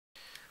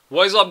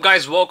What is up,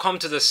 guys? Welcome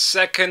to the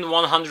second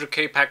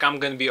 100k pack I'm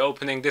going to be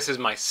opening. This is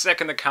my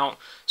second account,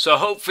 so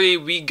hopefully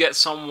we get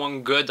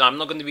someone good. I'm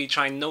not going to be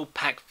trying no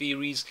pack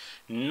theories,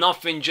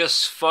 nothing,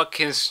 just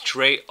fucking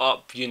straight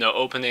up,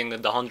 opening the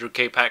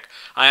 100k pack.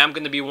 I am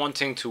going to be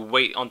wanting to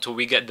wait until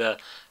we get the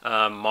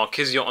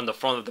Marquisio on the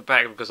front of the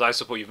pack because I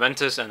support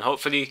Juventus, and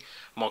hopefully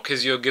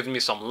Marquisio gives me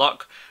some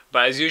luck.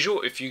 But as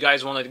usual, if you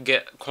guys want to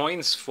get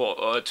coins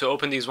for to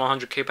open these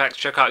 100k packs,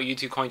 check out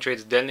YouTube Coin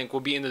Traders. Their link will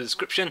be in the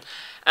description.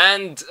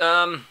 And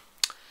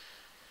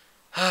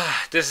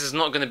this is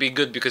not going to be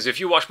good because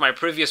if you watch my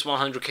previous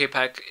 100k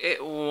pack,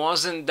 it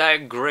wasn't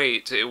that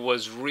great. It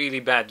was really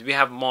bad. We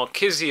have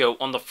Marquisio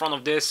on the front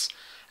of this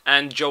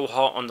and Joe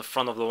Hart on the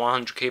front of the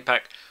 100k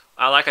pack.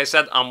 Like I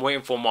said, I'm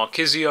waiting for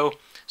Marquisio.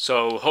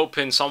 So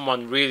hoping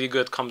someone really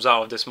good comes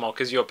out of this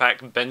Marquisio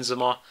pack.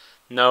 Benzema,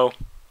 no.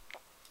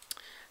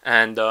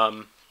 And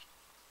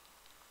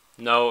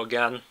no,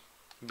 again,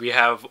 we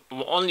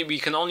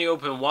can only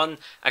open one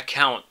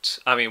account.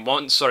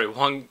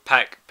 One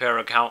pack per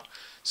account.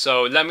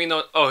 So let me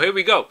know. Oh, here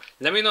we go.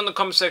 Let me know in the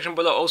comment section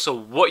below also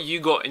what you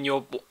got in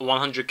your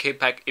 100k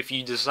pack, if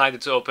you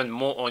decided to open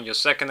more on your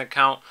second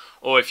account,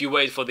 or if you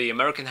waited for the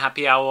American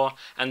happy hour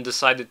and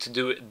decided to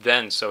do it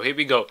then. So here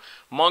we go.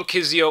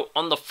 Marquisio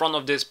on the front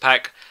of this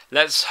pack.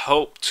 Let's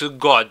hope to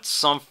God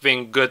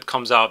something good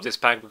comes out of this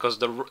pack because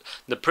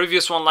the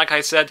previous one, like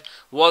I said,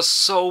 was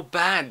so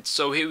bad.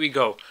 So here we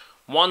go.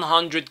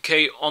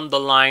 100k on the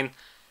line.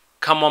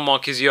 Come on,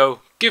 Marquisio.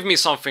 Give me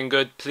something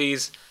good,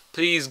 please.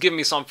 Please give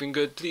me something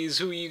good, please.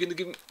 Who are you gonna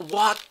give me?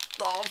 What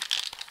the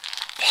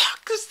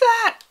fuck is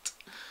that?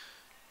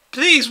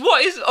 Please,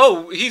 what is...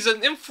 Oh, he's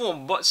an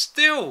inform, but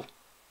still.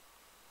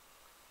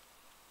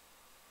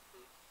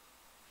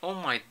 Oh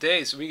my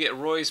days. We get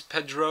Royce,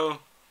 Pedro.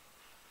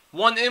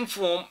 One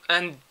inform,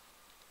 and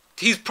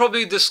he's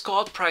probably the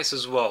discard price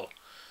as well.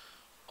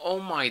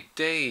 Oh my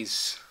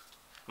days.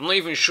 I'm not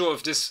even sure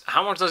if this...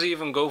 How much does he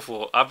even go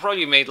for? I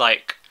probably made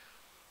like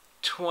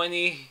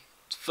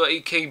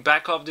 30k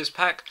back off this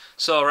pack,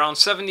 so around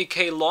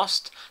 70k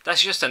lost.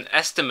 That's just an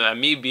estimate of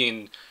me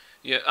being,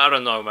 I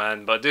don't know,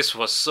 man, but this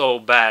was so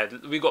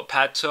bad. We got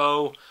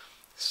Pato,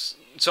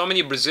 so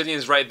many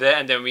Brazilians right there,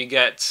 and then we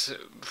get,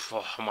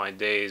 oh my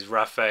days,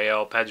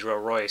 Rafael, Pedro,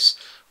 Royce,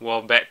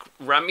 Welbeck,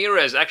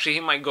 Ramirez. Actually, he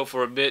might go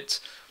for a bit,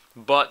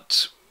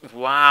 but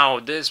wow,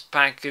 this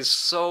pack is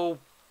so,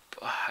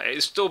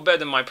 it's still better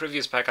than my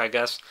previous pack, I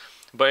guess.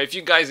 But if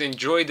you guys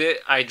enjoyed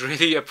it, I'd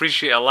really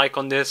appreciate a like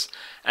on this.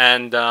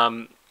 And,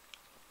 oh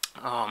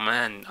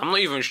man, I'm not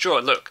even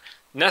sure. Look,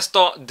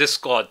 Nestor,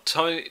 discard.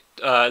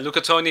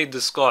 Luca Toni,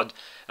 discard.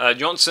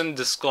 Johnson,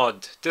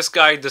 discard. This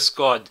guy,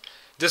 discard.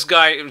 This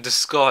guy,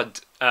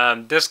 discard.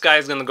 This guy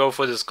is going to go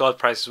for discard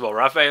price as well.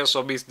 Rafael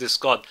Sobis,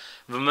 discard.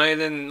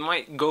 Vermaelen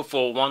might go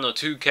for 1 or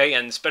 2k,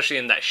 and especially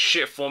in that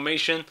shit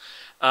formation.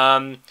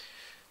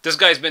 This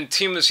guy's been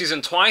team of the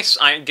season twice.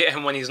 I get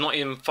him when he's not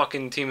in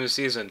fucking team of the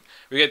season.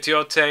 We get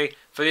Tiote,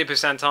 Felipe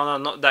Santana,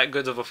 not that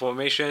good of a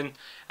formation.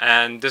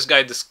 And this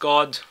guy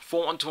discard.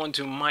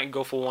 4-1-2-1-2 might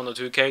go for 1 or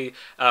 2k.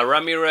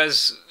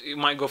 Ramirez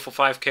might go for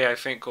 5k, I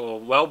think.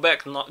 Or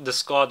Welbeck, not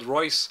discard.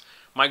 Royce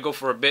might go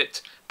for a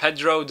bit.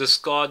 Pedro,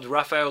 discard.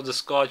 Rafael,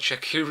 discard.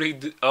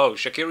 Shaqiri,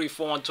 Shaqiri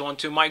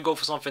 4-1-2-1-2 might go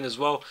for something as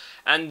well.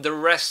 And the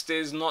rest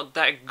is not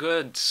that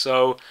good.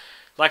 So,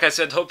 like I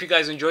said, hope you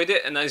guys enjoyed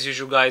it, and as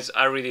usual guys,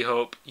 I really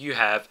hope you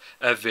have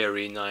a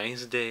very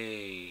nice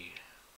day.